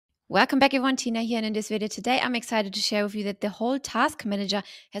Welcome back everyone, Tina here, and in this video today I'm excited to share with you that the whole task manager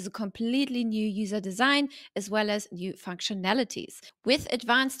has a completely new user design as well as new functionalities. With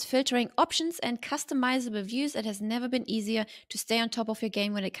advanced filtering options and customizable views, it has never been easier to stay on top of your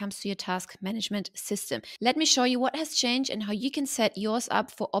game when it comes to your task management system. Let me show you what has changed and how you can set yours up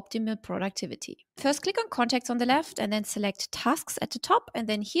for optimal productivity. First, click on contacts on the left and then select tasks at the top, and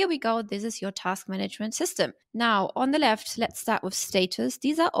then here we go, this is your task management system. Now on the left, let's start with status.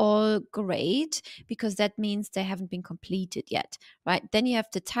 These are all great because that means they haven't been completed yet, right? Then you have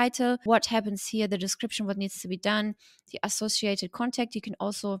the title, what happens here, the description, what needs to be done, the associated contact. You can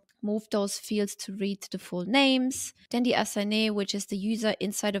also move those fields to read the full names. Then the assignee, which is the user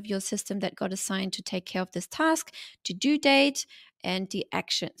inside of your system that got assigned to take care of this task, to due date, and the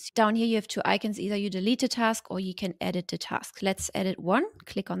actions. Down here you have two icons, either you delete the task or you can edit the task. Let's edit one,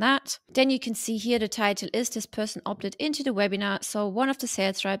 click on that. Then you can see here the title is this person opted into the webinar, so one of the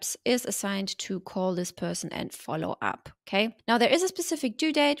sales reps is assigned to call this person and follow up. Okay, now there is a specific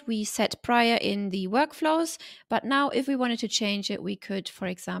due date we set prior in the workflows, but now if we wanted to change it, we could, for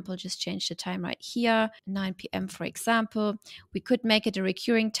example, just change the time right here, 9 p.m. for example. We could make it a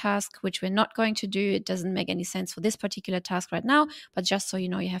recurring task, which we're not going to do. It doesn't make any sense for this particular task right now, but just so you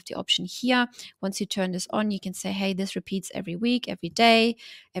know, you have the option here. Once you turn this on, you can say, hey, this repeats every week, every day,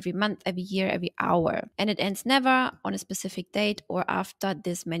 every month, every year, every hour. And it ends never on a specific date or after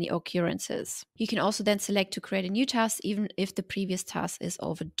this many occurrences. You can also then select to create a new task, even if the previous task is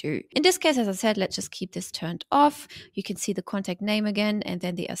overdue. In this case, as I said, let's just keep this turned off. You can see the contact name again and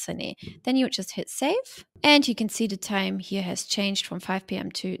then the assignee. Then you would just hit save. And you can see the time here has changed from 5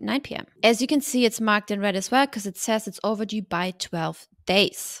 p.m. to 9 p.m. As you can see, it's marked in red as well because it says it's overdue by 12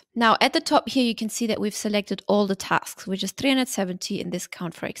 days. Now at the top here, you can see that we've selected all the tasks, which is 370 in this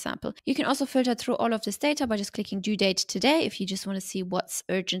count, for example. You can also filter through all of this data by just clicking due date today. If you just want to see what's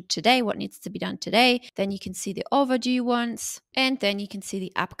urgent today, what needs to be done today, then you can see the overdue ones. And then you can see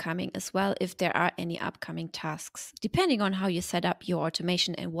the upcoming as well, if there are any upcoming tasks, depending on how you set up your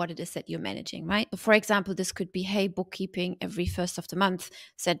automation and what it is that you're managing, right? So for example, this could be, hey, bookkeeping every first of the month,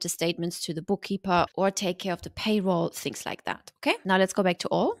 send the statements to the bookkeeper, or take care of the payroll, things like that. Okay, now let's go back to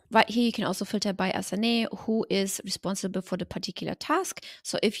all. Right here, you can also filter by assignee, who is responsible for the particular task.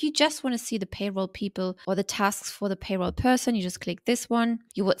 So if you just want to see the payroll people or the tasks for the payroll person, you just click this one.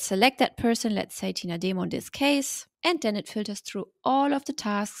 You would select that person, let's say Tina Demo in this case. And then it filters through all of the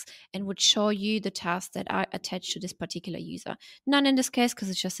tasks and would show you the tasks that are attached to this particular user. None in this case because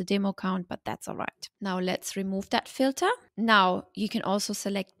it's just a demo account, but that's all right. Now let's remove that filter. Now you can also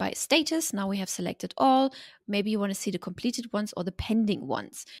select by status. Now we have selected all. Maybe you want to see the completed ones or the pending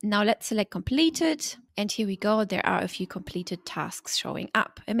ones. Now let's select completed. And here we go. There are a few completed tasks showing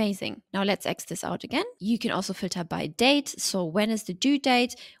up. Amazing. Now let's X this out again. You can also filter by date. So when is the due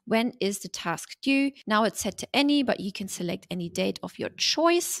date? When is the task due? Now it's set to any, but you can select any date of your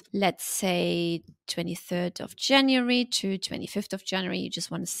choice. Let's say 23rd of January to 25th of January. You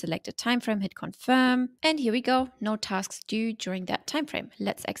just want to select a time frame, hit confirm. And here we go. No tasks due during that time frame.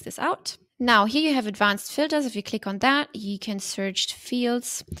 Let's X this out. Now here you have advanced filters. If you click on that, you can search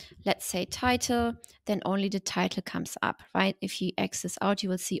fields. Let's say title, then only the title comes up, right? If you X this out, you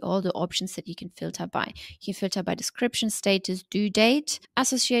will see all the options that you can filter by. You can filter by description, status, due date,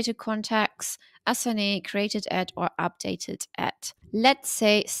 associated contacts, assignee, created at, or updated at. Let's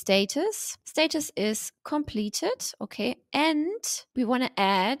say status. Status is completed, okay? And we want to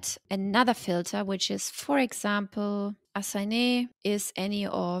add another filter, which is, for example, assignee is any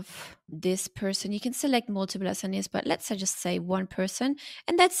of this person. You can select multiple assignees, but let's just say one person,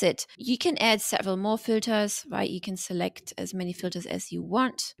 and that's it. You can add several more filters, right? You can select as many filters as you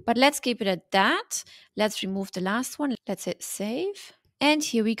want, but let's keep it at that. Let's remove the last one. Let's hit save. And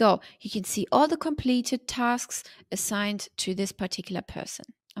here we go. You can see all the completed tasks assigned to this particular person.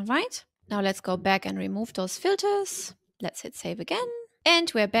 All right. Now let's go back and remove those filters. Let's hit save again.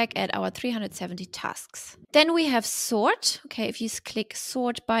 And we're back at our 370 tasks. Then we have sort. Okay, if you click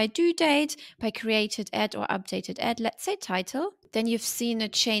sort by due date, by created at or updated at, let's say title, then you've seen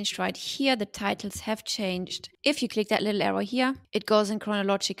it changed right here. The titles have changed. If you click that little arrow here, it goes in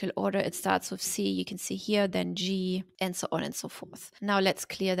chronological order. It starts with C, you can see here, then G, and so on and so forth. Now let's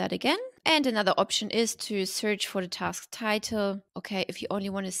clear that again. And another option is to search for the task title. Okay, if you only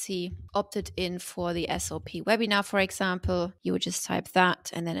want to see opted in for the SOP webinar, for example, you would just type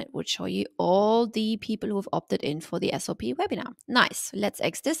that and then it would show you all the people who have opted in for the SOP webinar. Nice. Let's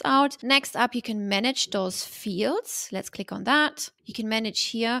X this out. Next up, you can manage those fields. Let's click on that. that, you can manage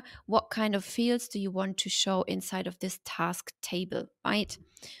here what kind of fields do you want to show inside of this task table, right?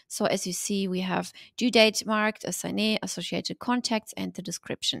 So as you see, we have due date marked, assignee, associated contacts, and the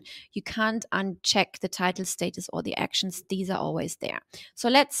description. You can't uncheck the title, status, or the actions. These are always there. So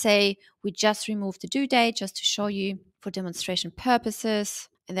let's say we just remove the due date just to show you for demonstration purposes,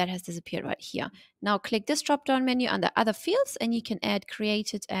 and that has disappeared right here. Now click this drop-down menu under other fields and you can add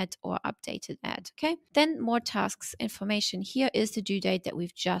created ad or updated ad, okay? Then more tasks information. Here is the due date that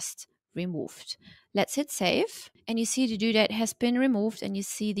we've just removed. Let's hit save and you see the due date has been removed and you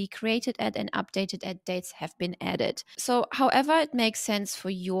see the created ad and updated ad dates have been added. So however it makes sense for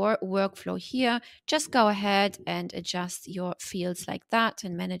your workflow here, just go ahead and adjust your fields like that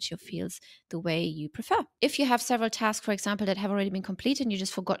and manage your fields the way you prefer. If you have several tasks, for example, that have already been completed and you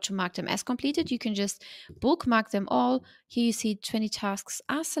just forgot to mark them as completed, you can just bookmark them all. Here you see 20 tasks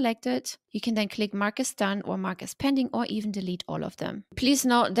are selected. You can then click mark as done or mark as pending or even delete all of them. Please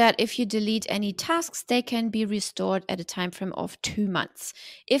note that if you delete any tasks, they can be restored at a time frame of 2 months.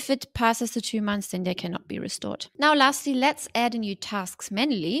 If it passes the 2 months, then they cannot be restored. Now, lastly, let's add a new tasks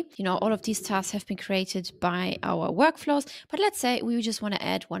manually. You know, all of these tasks have been created by our workflows, but let's say we just want to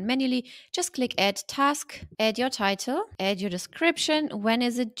add one manually. Just click add task, add your title, add your description, when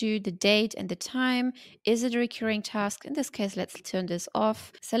is it due, the date and the time, is it a recurring task? In this case, let's turn this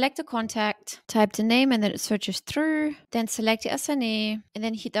off. Select a contact, type the name and then it searches through, then select the assignee, and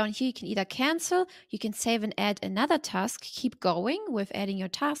then down here you can either cancel, you can save and add another task, keep going with adding your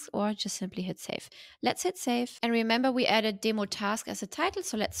task, or just simply hit save. Let's hit save. And remember, we added demo task as a title,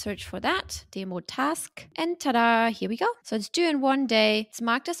 so let's search for that, demo task, and ta-da, here we go. So it's due in 1 day. It's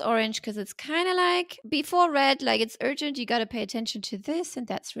marked as orange because it's kind of like before red, like it's urgent. You got to pay attention to this, and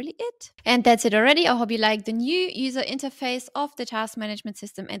that's really it. And that's it already. I hope you like the new user interface of the task management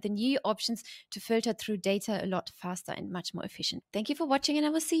system and the new options to filter through data a lot faster and much more efficient. Thank you for watching, and I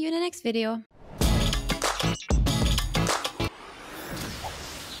will see you in the next video.